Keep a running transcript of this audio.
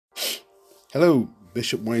Hello,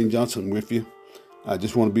 Bishop Wayne Johnson with you. I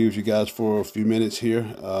just want to be with you guys for a few minutes here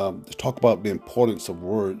to talk about the importance of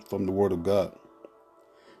words from the Word of God.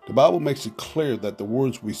 The Bible makes it clear that the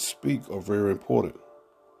words we speak are very important.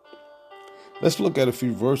 Let's look at a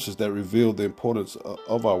few verses that reveal the importance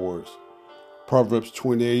of our words. Proverbs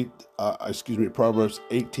 18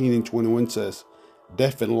 and 21 says,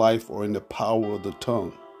 "Death and life are in the power of the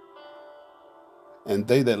tongue, and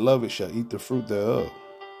they that love it shall eat the fruit thereof."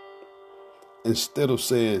 Instead of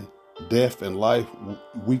saying death and life,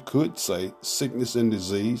 we could say sickness and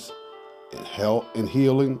disease, and health and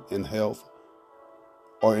healing and health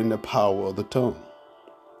are in the power of the tongue.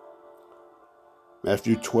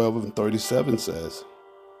 Matthew 12 and 37 says,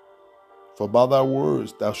 "For by thy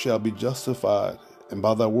words thou shalt be justified, and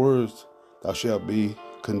by thy words thou shalt be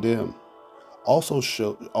condemned." Also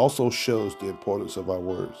shows the importance of our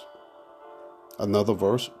words. Another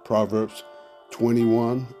verse, Proverbs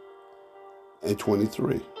 21 and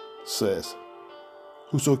 23 says,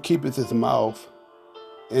 "Whoso keepeth his mouth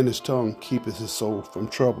and his tongue keepeth his soul from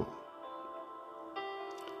trouble."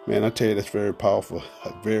 Man, I tell you, that's very powerful.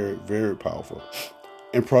 Very, very powerful.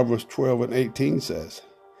 And Proverbs 12 and 18 says,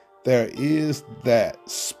 "There is that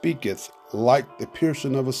speaketh like the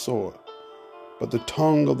piercing of a sword, but the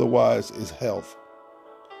tongue of the wise is health."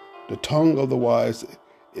 The tongue of the wise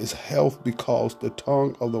is health because the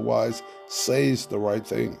tongue of the wise says the right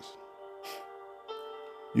things.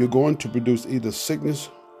 You're going to produce either sickness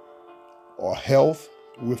or health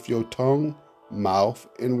with your tongue, mouth,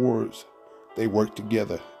 and words. They work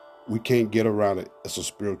together. We can't get around it. It's a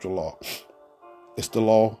spiritual law. It's the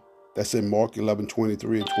law that's in Mark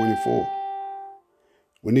 11:23 and 24.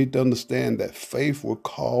 We need to understand that faith will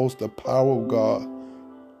cause the power of God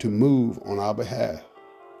to move on our behalf.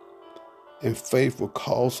 And faith will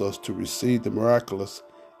cause us to receive the miraculous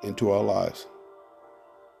into our lives.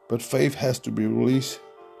 But faith has to be released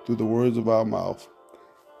through the words of our mouth.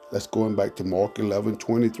 That's going back to Mark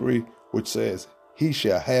 11:23, which says, "He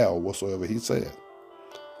shall have whatsoever he saith."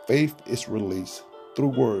 Faith is released through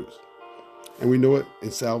words. And we know it in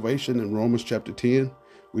salvation in Romans chapter 10.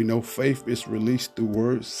 We know faith is released through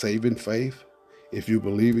words, saving faith. If you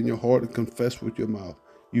believe in your heart and confess with your mouth,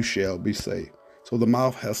 you shall be saved. So the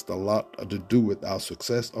mouth has a lot to do with our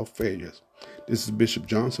success or failures. This is Bishop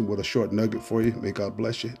Johnson with a short nugget for you. May God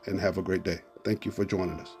bless you and have a great day. Thank you for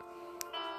joining us.